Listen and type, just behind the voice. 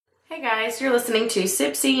Hey guys, you're listening to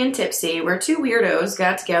Sipsy and Tipsy, where two weirdos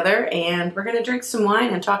got together and we're going to drink some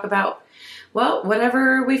wine and talk about, well,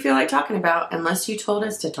 whatever we feel like talking about, unless you told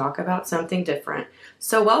us to talk about something different.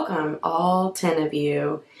 So welcome, all 10 of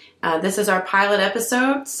you. This is our pilot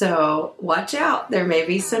episode, so watch out. There may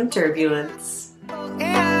be some turbulence.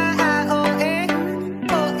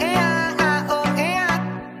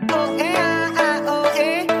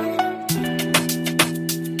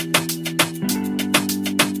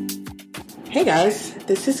 Hey guys,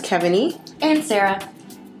 this is Keviny And Sarah.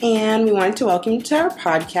 and we wanted to welcome you to our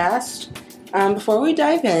podcast. Before we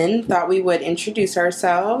dive in, thought we would introduce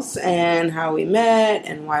ourselves and how we met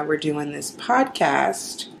and why we're doing this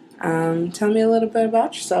podcast. Tell me a little bit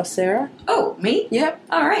about yourself, Sarah. Oh, me? Yep.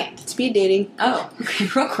 All right. Speed dating. Oh, okay,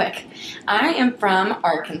 real quick. I am from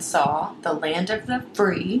Arkansas, the land of the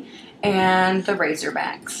free and the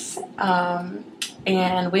Razorbacks.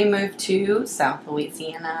 And we moved to South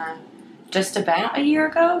Louisiana just about a year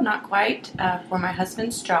ago, not quite, for my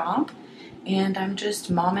husband's job. And I'm just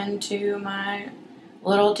momming to my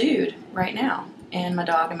little dude right now, and my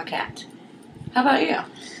dog and my cat. How about you?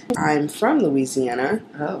 I'm from Louisiana.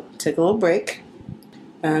 Oh. Took a little break.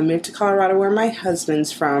 Moved to Colorado where my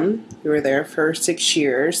husband's from. We were there for 6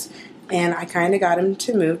 years. And I kind of got him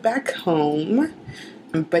to move back home.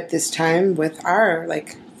 But this time with our,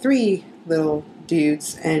 3 little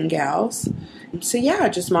dudes and gals. So yeah,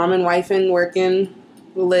 just mom and wife and working,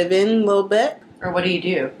 living a little bit. Or what do you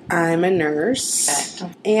do? I'm a nurse.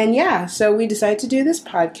 Okay. And yeah, so we decided to do this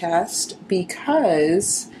podcast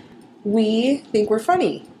because we think we're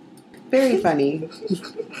funny. Very funny.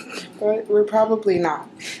 But we're probably not.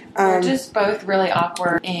 We're just both really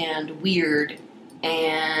awkward and weird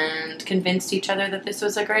and convinced each other that this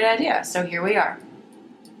was a great idea. So here we are.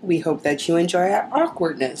 We hope that you enjoy our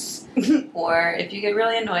awkwardness. Or if you get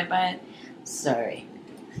really annoyed by it, sorry.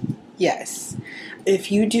 Yes.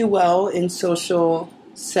 If you do well in social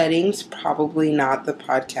settings, probably not the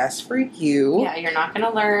podcast for you. Yeah, you're not going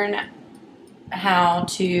to learn how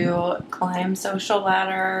to climb social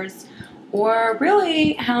ladders or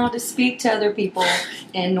really how to speak to other people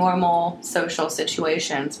in normal social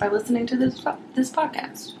situations by listening to this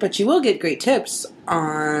podcast. But you will get great tips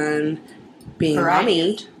on being a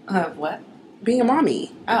mommy. Of what? Being a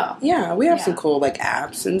mommy. Oh. Yeah, we have some cool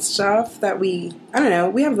apps and stuff that we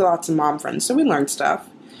have lots of mom friends, so we learn stuff.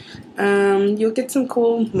 You'll get some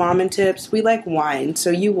cool mom tips. We like wine,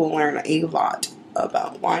 so you will learn a lot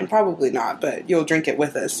about wine. Probably not, but you'll drink it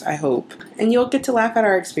with us, I hope. And you'll get to laugh at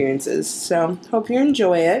our experiences, so hope you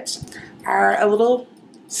enjoy it. A little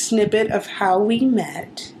snippet of how we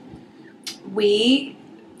met. We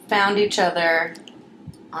found each other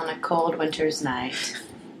on a cold winter's night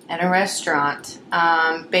at a restaurant,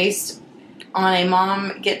 based on a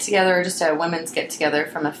mom get-together, or just a women's get-together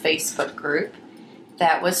from a Facebook group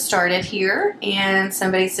that was started here, and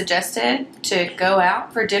somebody suggested to go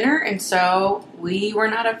out for dinner, and so we were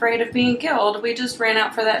not afraid of being killed. We just ran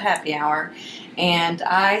out for that happy hour, and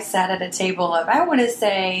I sat at a table of, I want to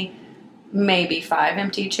say, maybe 5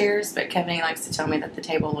 empty chairs, but Kevin likes to tell me that the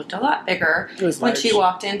table looked a lot bigger when she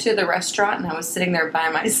walked into the restaurant, and I was sitting there by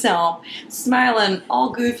myself, smiling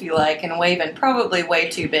all goofy-like and waving, probably way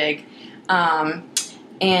too big.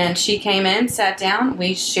 And she came in, sat down,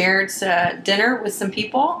 we shared dinner with some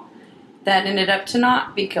people that ended up to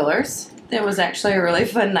not be killers. It was actually a really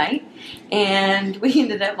fun night, and we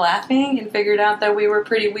ended up laughing and figured out that we were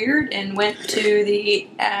pretty weird and went to the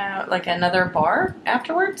another bar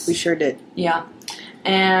afterwards. We sure did. Yeah,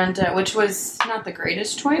 and which was not the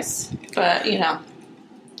greatest choice, but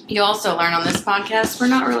you also learn on this podcast we're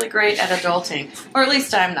not really great at adulting, or at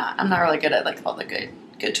least I'm not. I'm not really good at all the good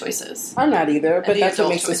choices. I'm not either, but that's what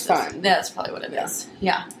makes choices. this fun. That's probably what it is.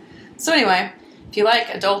 Yeah. So anyway, if you like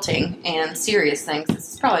adulting and serious things,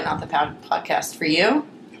 this is probably not the podcast for you.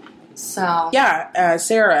 So yeah,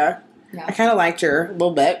 Sarah, yeah. I kind of liked her a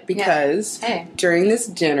little bit because during this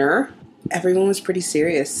dinner, everyone was pretty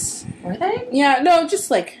serious. Were they? Yeah, no,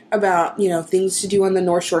 just about things to do on the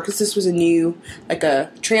North Shore, because this was a new a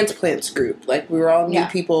transplants group. We were all new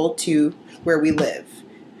people to where we live,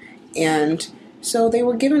 and so they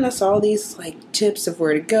were giving us all these tips of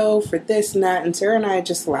where to go for this and that, and Sarah and I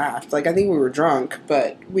just laughed. I think we were drunk,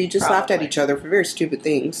 but we just laughed at each other for very stupid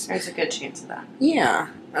things. There's a good chance of that. Yeah.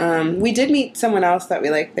 We did meet someone else that we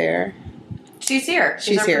like there. She's here.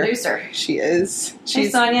 She's our producer. She is. Hey,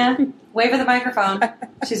 Sonia. Wave at the microphone.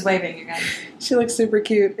 She's waving, you guys. She looks super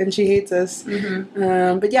cute, and she hates us.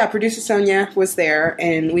 Mm-hmm. But yeah, producer Sonia was there,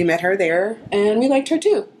 and we met her there, and we liked her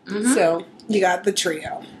too. Mm-hmm. So you got the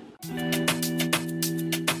trio.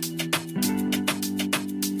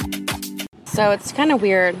 So it's kind of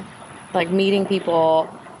weird like meeting people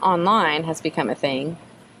online has become a thing.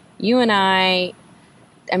 You and I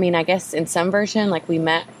mean, I guess in some version, like we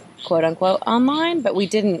met quote unquote online, but we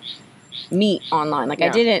didn't meet online. Like I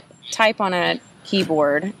didn't type on a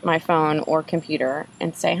keyboard, my phone or computer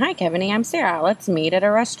and say, "Hi, Kevin, I'm Sarah. Let's meet at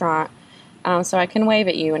a restaurant." So I can wave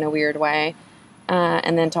at you in a weird way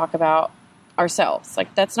and then talk about ourselves.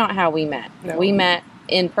 Like that's not how we met. No. We met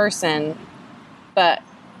in person, but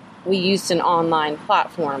we used an online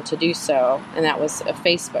platform to do so, and that was a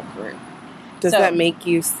Facebook group. Does that make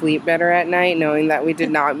you sleep better at night, knowing that we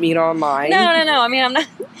did not meet online? No. I mean, I'm not...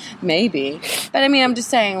 Maybe. But, I mean, I'm just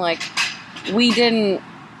saying, like, we didn't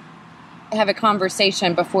have a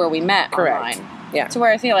conversation before we met online. Yeah. To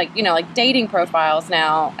where I feel like, like dating profiles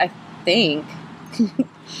now, I think,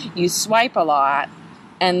 you swipe a lot,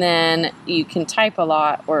 and then you can type a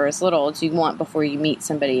lot or as little as you want before you meet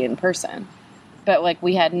somebody in person. But, like,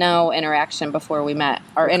 we had no interaction before we met.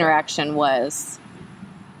 Our interaction was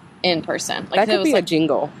in person. Like, that could be a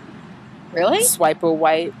jingle. Really? Swipe a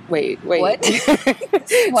white... Wait. What?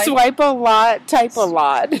 Swipe a lot, type a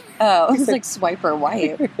lot. Oh, it's like swipe or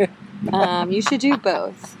wipe. You should do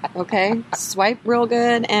both, okay? Swipe real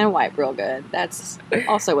good and wipe real good. That's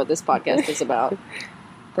also what this podcast is about.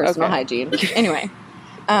 Personal hygiene. Anyway.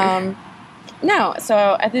 No,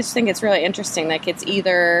 so I just think it's really interesting. Like, it's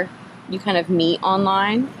either you kind of meet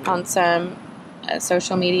online on some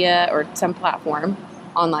social media or some platform,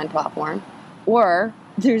 online platform, or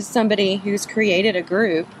there's somebody who's created a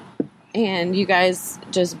group and you guys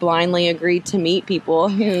just blindly agreed to meet people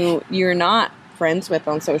who you're not friends with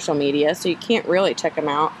on social media, so you can't really check them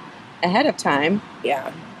out ahead of time.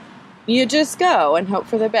 Yeah. You just go and hope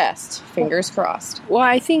for the best. Fingers crossed. Well,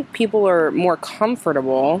 I think people are more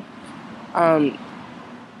comfortable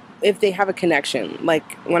if they have a connection.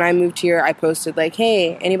 Like, when I moved here, I posted, like,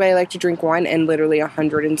 "Hey, anybody like to drink wine?" And literally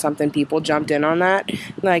 100 and something people jumped in on that.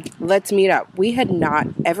 Like, let's meet up. We had not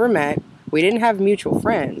ever met. We didn't have mutual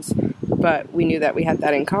friends. But we knew that we had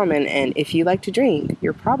that in common. And if you like to drink,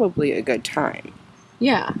 you're probably a good time.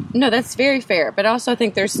 Yeah. No, that's very fair. But I also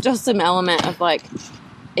think there's still some element of, like,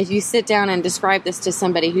 if you sit down and describe this to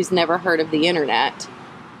somebody who's never heard of the internet,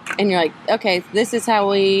 and you're like, okay, this is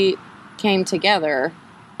how we came together.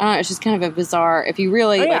 I don't know, it's just kind of a bizarre, if you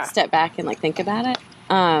really like step back and like think about it.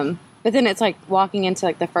 But then it's like walking into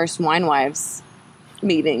like the first Wine Wives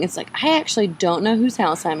meeting. It's like, I actually don't know whose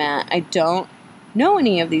house I'm at. I don't know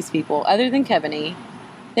any of these people other than Kevin-y.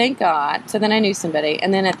 Thank God. So then I knew somebody.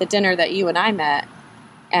 And then at the dinner that you and I met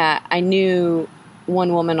at, I knew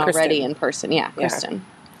one woman already in person. Yeah, Kristen.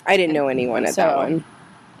 I didn't know anyone at that one.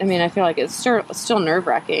 I mean, I feel like it's still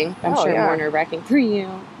nerve-wracking. I'm sure more nerve-wracking for you.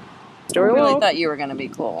 I really thought you were going to be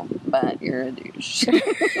cool, but you're a douche.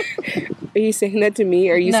 Are you saying that to me,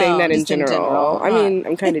 or are you saying that in general? I mean,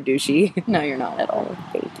 I'm kind of douchey. No, you're not at all. Oh,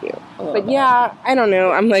 thank you. But yeah, I don't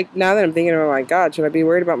know. I'm like, now that I'm thinking, oh my God, should I be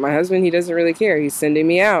worried about my husband? He doesn't really care. He's sending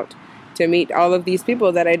me out to meet all of these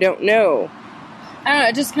people that I don't know. I don't know.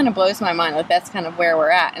 It just kind of blows my mind. Like, that's kind of where we're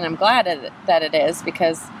at. And I'm glad that it is,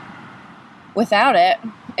 because without it,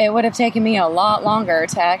 it would have taken me a lot longer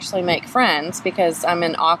to actually make friends, because I'm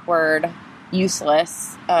an awkward,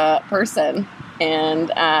 useless person.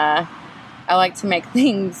 And I like to make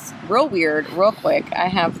things real weird, real quick. I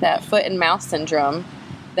have that foot and mouth syndrome,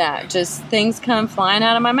 that just things come flying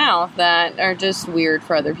out of my mouth that are just weird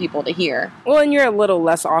for other people to hear. Well, and you're a little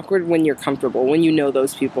less awkward when you're comfortable, when you know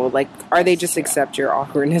those people. Like, are they just accept your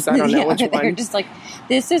awkwardness? I don't know which one. They're just like,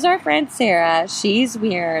 this is our friend Sarah. She's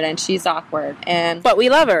weird and she's awkward. But we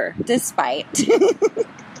love her. Despite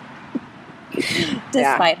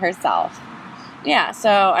herself. Yeah, so,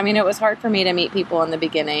 I mean, it was hard for me to meet people in the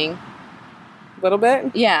beginning. Little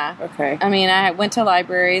bit? Yeah. Okay. I mean, I went to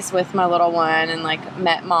libraries with my little one and, like,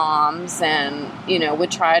 met moms and, would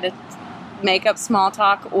try to make up small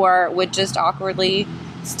talk, or would just awkwardly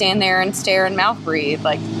stand there and stare and mouth breathe.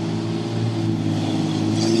 Like,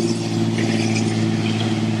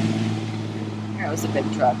 there was a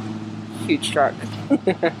big truck. Huge truck.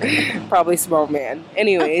 Probably small man.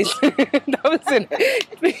 Anyways, that was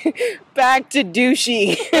it. Back to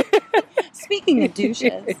douchey. Speaking of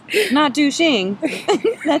douches, not douching.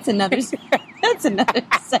 That's another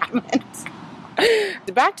segment.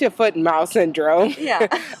 Back to foot and mouth syndrome. Yeah.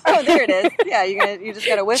 Oh, there it is. Yeah, you just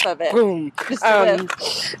got a whiff of it. Boom. Just a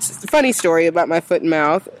whiff. Funny story about my foot and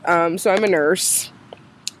mouth. So I'm a nurse,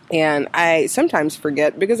 and I sometimes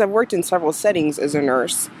forget, because I've worked in several settings as a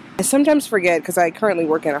nurse. I sometimes forget, because I currently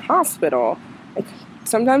work in a hospital. I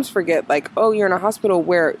sometimes forget, like, oh, you're in a hospital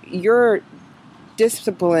where your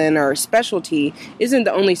discipline or specialty isn't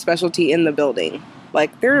the only specialty in the building.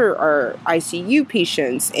 Like, there are ICU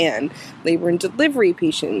patients and labor and delivery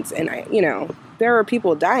patients, and there are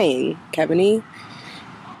people dying, Kevin.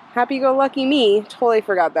 Happy-go-lucky me, totally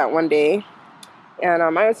forgot that one day. And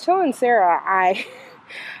I was telling Sarah,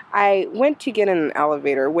 I went to get in an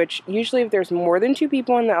elevator, which usually if there's more than 2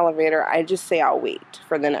 people in the elevator, I just say I'll wait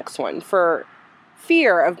for the next one for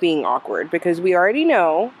fear of being awkward, because we already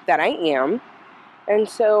know that I am. And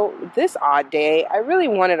so this odd day, I really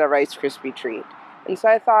wanted a Rice Krispie treat. And so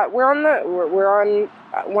I thought, we're on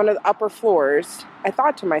one of the upper floors. I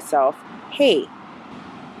thought to myself, hey,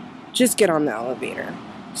 just get on the elevator.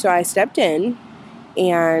 So I stepped in,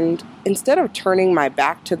 and instead of turning my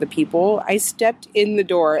back to the people, I stepped in the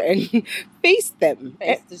door and faced them.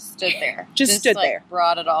 Just stood there. Just stood there.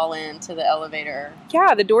 Brought it all into the elevator.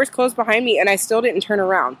 Yeah, the doors closed behind me, and I still didn't turn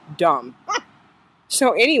around. Dumb.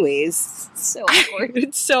 So anyways. So awkward.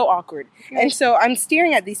 It's so awkward. And so I'm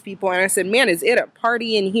staring at these people, and I said, man, is it a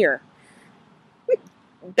party in here?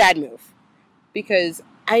 Bad move. Because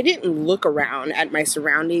I didn't look around at my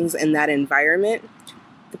surroundings in that environment.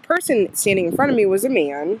 The person standing in front of me was a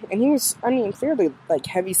man, and he was, fairly,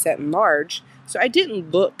 heavy-set and large. So I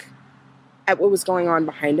didn't look at what was going on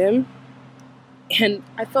behind him. And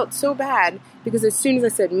I felt so bad, because as soon as I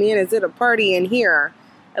said, man, is it a party in here?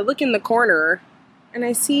 I look in the corner, and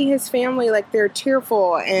I see his family, they're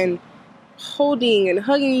tearful and holding and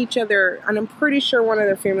hugging each other. And I'm pretty sure one of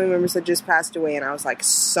their family members had just passed away. And I was like,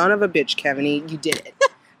 son of a bitch, Kevin, you did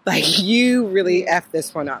it. You really effed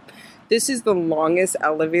this one up. This is the longest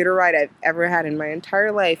elevator ride I've ever had in my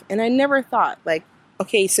entire life. And I never thought,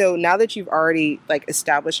 okay, so now that you've already,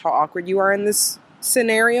 established how awkward you are in this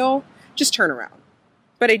scenario, just turn around.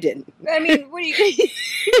 But I didn't. What do you...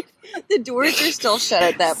 The doors are still shut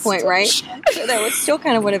at that point, right? So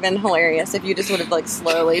that would have been hilarious if you just would have,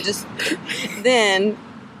 slowly just... Then,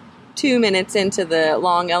 2 minutes into the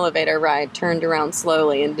long elevator ride, turned around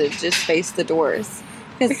slowly and just faced the doors.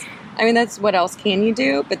 Because... that's what else can you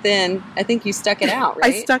do? But then I think you stuck it out,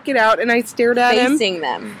 right? I stuck it out, and I stared at him. Facing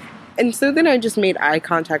them. And so then I just made eye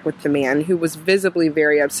contact with the man, who was visibly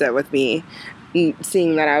very upset with me,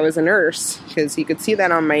 seeing that I was a nurse, because he could see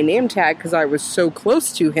that on my name tag because I was so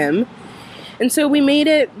close to him. And so we made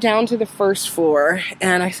it down to the first floor,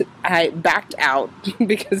 and I backed out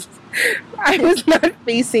because I was not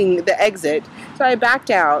facing the exit. So I backed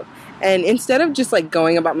out. And instead of just,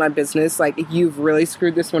 going about my business, you've really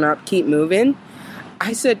screwed this one up, keep moving,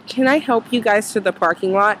 I said, can I help you guys to the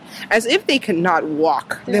parking lot? As if they could not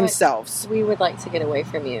walk themselves. We would like to get away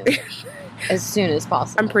from you as soon as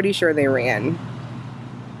possible. I'm pretty sure they ran.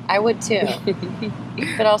 I would, too.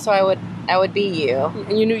 But also, I would be you.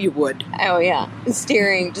 And you knew you would. Oh, yeah.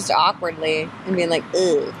 Staring just awkwardly and being like,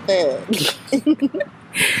 ugh, ugh.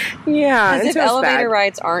 Yeah. Because if elevator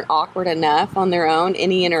rides aren't awkward enough on their own,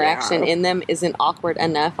 any interaction in them isn't awkward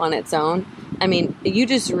enough on its own. You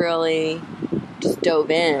just really just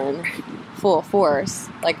dove in full force.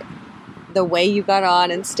 The way you got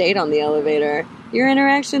on and stayed on the elevator, your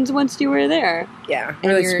interactions once you were there. Yeah,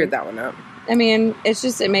 really screwed that one up. It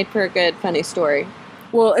made for a good, funny story.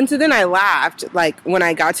 Well, and so then I laughed, when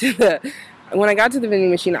I got to the vending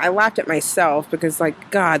machine, I laughed at myself because,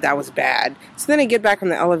 God, that was bad. So then I get back on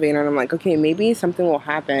the elevator, and I'm like, okay, maybe something will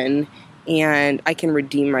happen, and I can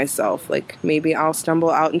redeem myself. Maybe I'll stumble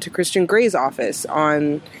out into Christian Gray's office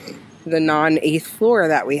on the non-8th floor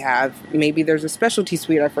that we have. Maybe there's a specialty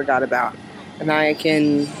suite I forgot about, and I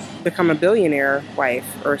can become a billionaire wife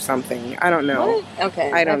or something. I don't know. What?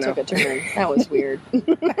 Okay, I don't know. That took a turn. That was weird.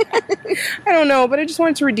 I don't know, but I just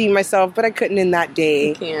wanted to redeem myself, but I couldn't in that day.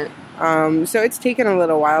 You can't. So it's taken a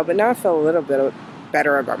little while, but now I feel a little bit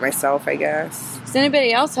better about myself, I guess. Does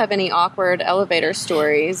anybody else have any awkward elevator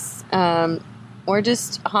stories? Or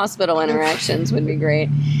just hospital interactions would be great.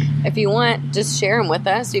 If you want, just share them with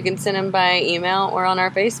us. You can send them by email or on our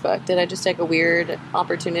Facebook. Did I just take a weird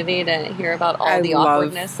opportunity to hear about all the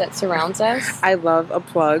awkwardness that surrounds us? I love a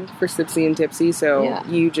plug for Sipsy and Tipsy, so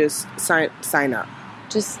you just sign up.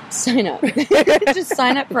 Just sign up. Just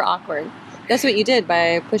sign up for awkward. That's what you did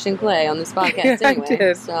by pushing play on this podcast anyway. I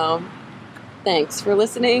did. So thanks for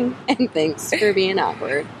listening, and thanks for being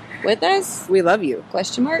awkward with us. We love you.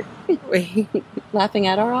 Question mark? Laughing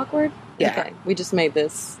at our awkward? Yeah. Okay, we just made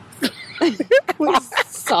this. We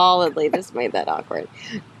solidly just made that awkward.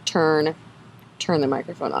 Turn the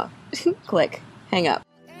microphone off. Click. Hang up.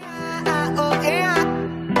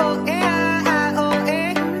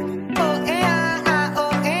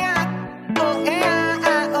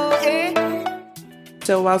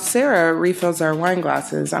 So while Sarah refills our wine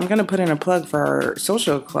glasses, I'm going to put in a plug for our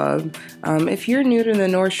social club. If you're new to the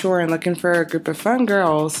North Shore and looking for a group of fun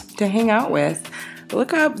girls to hang out with,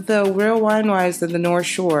 Look up the Real Wine Wives of the North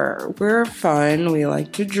Shore. We're fun, we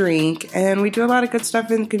like to drink, and we do a lot of good stuff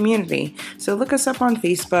in the community. So look us up on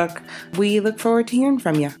Facebook. We look forward to hearing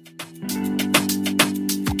from you.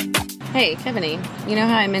 Hey, Tiffany, you know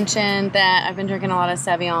how I mentioned that I've been drinking a lot of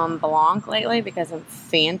Sauvignon Blanc lately because I'm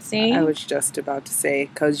fancy? I was just about to say,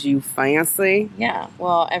 because you fancy. Yeah,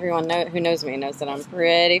 well, everyone who knows me knows that I'm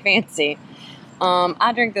pretty fancy.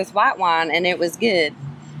 I drank this white wine, and it was good.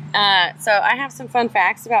 So I have some fun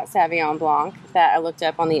facts about Sauvignon Blanc that I looked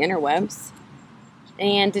up on the interwebs.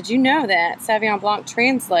 And did you know that Sauvignon Blanc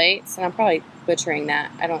translates, and I'm probably butchering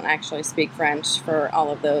that, I don't actually speak French for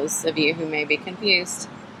all of those of you who may be confused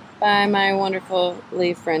by my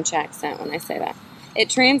wonderfully French accent when I say that. It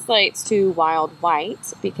translates to wild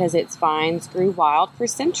white because its vines grew wild for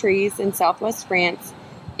centuries in southwest France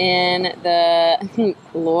in the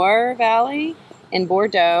Loire Valley in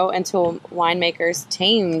Bordeaux until winemakers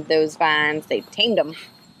tamed those vines. They tamed them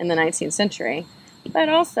in the 19th century. But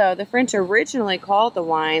also, the French originally called the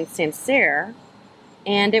wine Sancerre,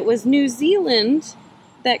 and it was New Zealand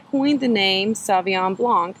that coined the name Sauvignon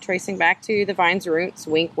Blanc, tracing back to the vine's roots,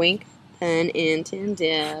 wink, wink, pun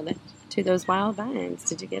intended, to those wild vines.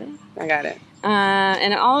 Did you get it? I got it.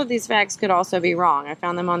 And all of these facts could also be wrong. I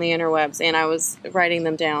found them on the interwebs, and I was writing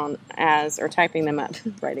them down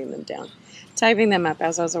typing them up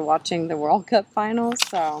as I was watching the World Cup finals,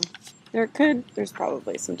 so there's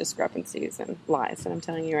probably some discrepancies and lies that I'm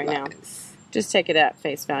telling you right now. Just take it at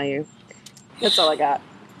face value. That's all I got.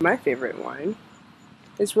 My favorite wine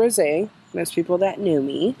is rosé. Most people that know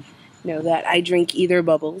me know that I drink either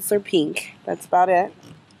bubbles or pink. That's about it.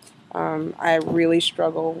 I really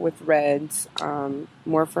struggle with reds,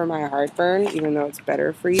 more for my heartburn, even though it's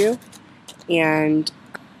better for you. And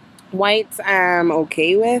whites I'm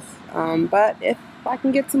okay with, but if I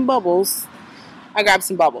can get some bubbles, I grab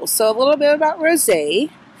some bubbles. So a little bit about rosé.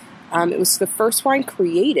 It was the first wine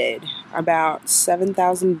created about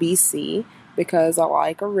 7,000 BC. Because I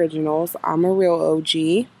like originals. I'm a real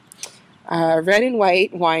OG. Red and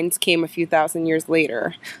white wines came a few thousand years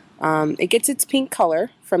later. It gets its pink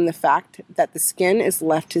color from the fact that the skin is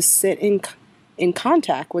left to sit in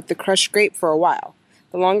contact with the crushed grape for a while.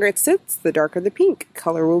 The longer it sits, the darker the pink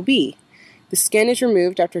color will be. The skin is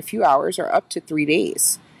removed after a few hours or up to 3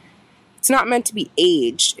 days. It's not meant to be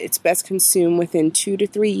aged. It's best consumed within 2 to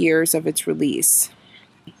 3 years of its release.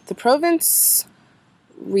 The Provence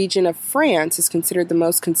region of France is considered the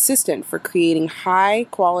most consistent for creating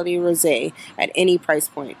high-quality rosé at any price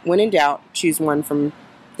point. When in doubt, choose one from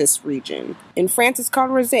this region. In France, it's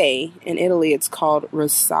called rosé. In Italy, it's called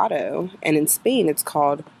rosato. And in Spain, it's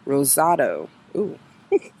called rosado. Ooh,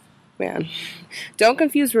 man. Don't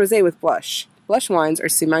confuse rosé with blush. Blush wines are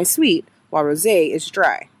semi-sweet, while rosé is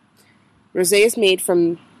dry. Rosé is made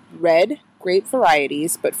from red grape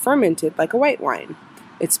varieties, but fermented like a white wine.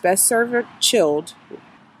 It's best served chilled.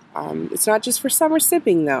 It's not just for summer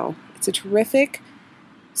sipping, though. It's a terrific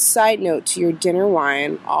side note to your dinner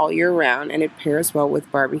wine all year round, and it pairs well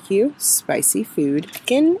with barbecue, spicy food,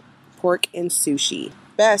 chicken, pork, and sushi.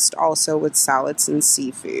 Best also with salads and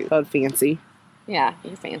seafood. Oh, fancy. Yeah,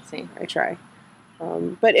 you're fancy. I try.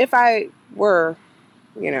 But if I were,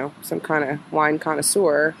 some kind of wine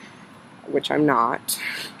connoisseur, which I'm not,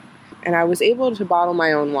 and I was able to bottle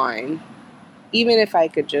my own wine, even if I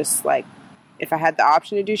could just, if I had the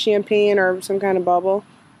option to do champagne or some kind of bubble,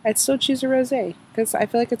 I'd still choose a rosé because I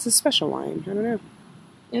feel like it's a special wine. I don't know.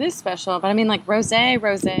 It is special, but I mean,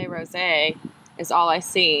 rosé is all I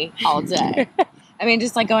see all day. I mean,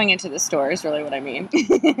 just going into the store is really what I mean.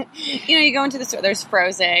 You go into the store, there's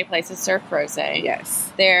frosé, places serve frosé.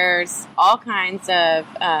 Yes. There's all kinds of,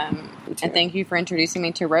 and thank you for introducing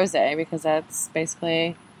me to rosé because that's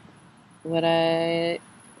basically what I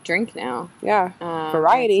drink now. Yeah.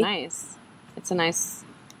 Variety. It's nice. It's a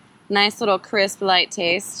nice little crisp, light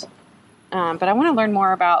taste. But I want to learn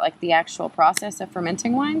more about the actual process of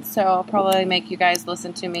fermenting wine. So I'll probably make you guys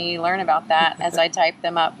listen to me learn about that as I type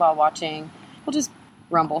them up while watching. We'll just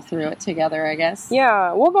rumble through it together, I guess.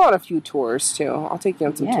 Yeah, we'll go on a few tours too. I'll take you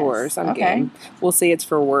on some tours. I'm game. We'll say it's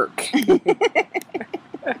for work.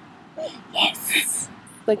 Yes.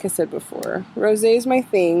 Like I said before, rosé is my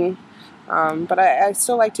thing. But I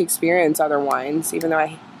still like to experience other wines, even though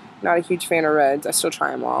I'm not a huge fan of reds. I still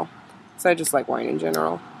try them all. So I just like wine in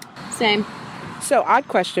general. Same. So, odd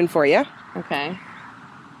question for you. Okay.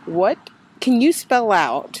 What can you spell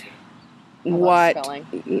out? I love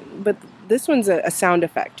spelling. But this one's a sound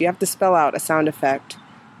effect. You have to spell out a sound effect.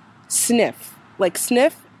 Sniff.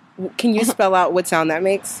 Sniff. Can you spell out what sound that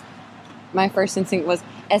makes? My first instinct was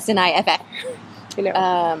SNIFF. You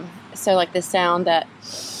know. So the sound that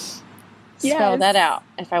spell that out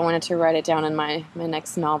if I wanted to write it down in my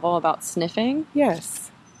next novel about sniffing.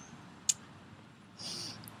 Yes.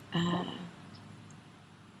 I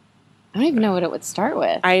don't even know what it would start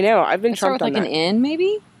with. I know. I've been start trumped with on like that. an N,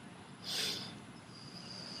 maybe?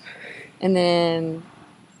 And then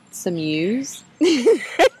some U's.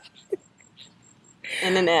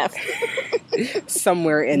 And an F.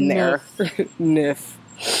 Somewhere in there. Niff.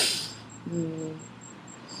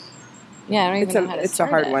 Yeah, I don't even know how to It's a start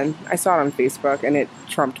hard it. one. I saw it on Facebook, and it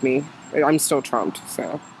trumped me. I'm still trumped,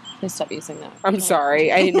 so. Please stop using that. I'm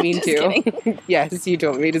sorry. I didn't mean Just to. kidding. Yes, you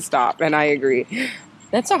told me to stop, and I agree.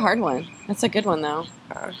 That's a hard one. That's a good one, though.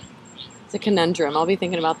 It's a conundrum. I'll be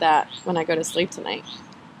thinking about that when I go to sleep tonight.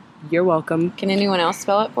 You're welcome. Can anyone else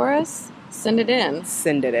spell it for us? Send it in.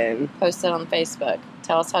 Send it in. Post it on Facebook.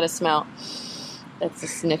 Tell us how to smell. That's a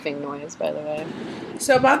sniffing noise, by the way.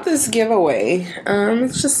 So about this giveaway,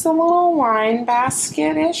 it's just a little wine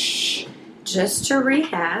basket-ish. Just to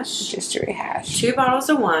rehash. Just to rehash. 2 bottles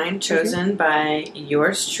of wine chosen by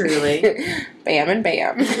yours truly. Bam and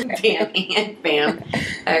bam. Bam and bam.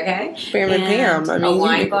 Okay? Bam and bam. I mean, a you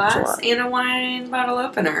wine make what you glass want. and a wine bottle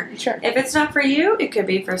opener. Sure. If it's not for you, it could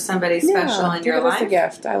be for somebody special in give your it as life. a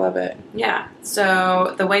gift. I love it. Yeah.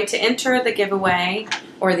 So the way to enter the giveaway,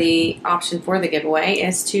 or the option for the giveaway,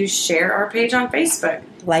 is to share our page on Facebook.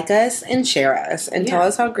 Like us and share us and tell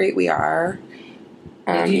us how great we are.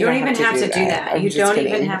 You don't even have to do that. I'm You just don't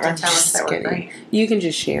kidding. even have to I'm tell us just that we're kidding. great. You can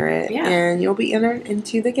just share it, and you'll be entered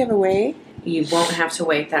into the giveaway You won't have to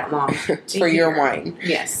wait that long to for your hear. wine.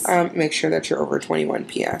 Yes. Make sure that you're over 21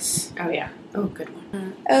 PS. Oh, yeah. Oh, good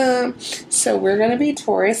one. So we're going to be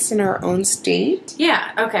tourists in our own state.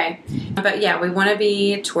 Yeah, okay. But yeah, we want to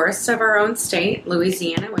be tourists of our own state,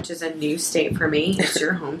 Louisiana, which is a new state for me. It's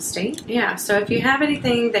your home state. Yeah, so if you have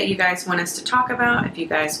anything that you guys want us to talk about, if you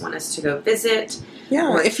guys want us to go visit. Yeah,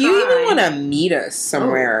 or if you even want to meet us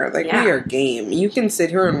somewhere, we are game. You can sit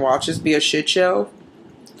here and watch us be a shit show.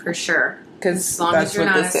 For sure. Because as long as you're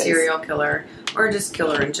not a serial killer or just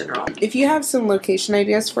killer in general. If you have some location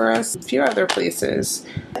ideas for us, a few other places,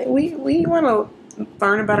 we want to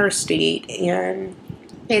learn about our state and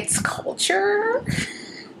its culture.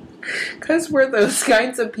 Because we're those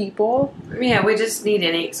kinds of people. Yeah, we just need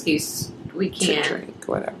any excuse we can to drink,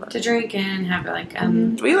 whatever. To drink and have like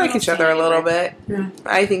we like each other a little bit. Yeah.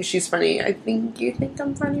 I think she's funny. I think you think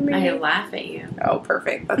I'm funny, maybe. I laugh at you. Oh,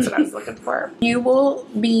 perfect. That's what I was looking for. You will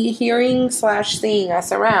be hearing / seeing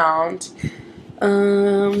us around,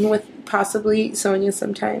 with possibly Sonia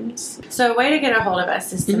sometimes. So a way to get a hold of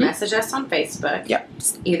us is to message us on Facebook. Yep.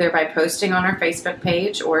 Either by posting on our Facebook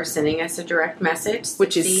page or sending us a direct message.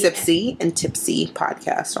 Which is Sipsy and Tipsy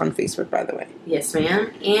Podcast on Facebook, by the way. Yes, ma'am.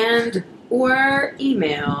 And or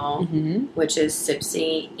email, which is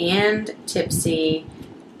Sipsy and Tipsy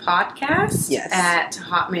Podcast at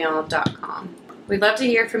hotmail.com. We'd love to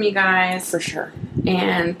hear from you guys. For sure.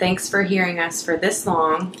 And thanks for hearing us for this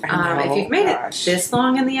long. I know, if you've made it this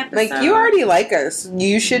long in the episode. Like, you already like us.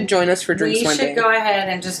 You should join us for drinks one day. We should go ahead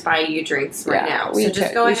and just buy you drinks right now. So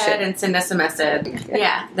just go ahead and send us a message.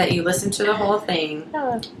 Yeah, that you listened to the whole thing.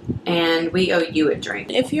 And we owe you a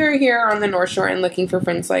drink. If you're here on the North Shore and looking for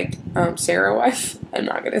friends like Sarah was, I'm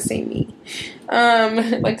not going to say me,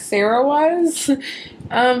 like Sarah was,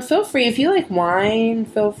 feel free. If you like wine,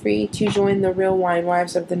 feel free to join the Real Wine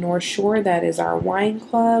Wives of the North Shore. That is our wine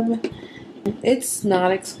club. It's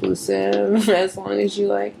not exclusive as long as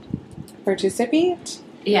you participate.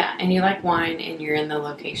 Yeah, and you like wine and you're in the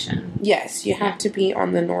location. Yes, you have to be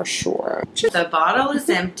on the North Shore. The bottle is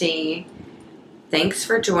empty. Thanks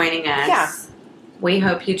for joining us. Yeah. We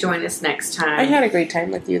hope you join us next time. I had a great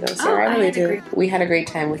time with you, though, Sarah. I really did. We had a great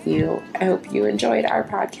time with you. I hope you enjoyed our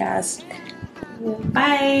podcast.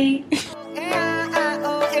 Bye.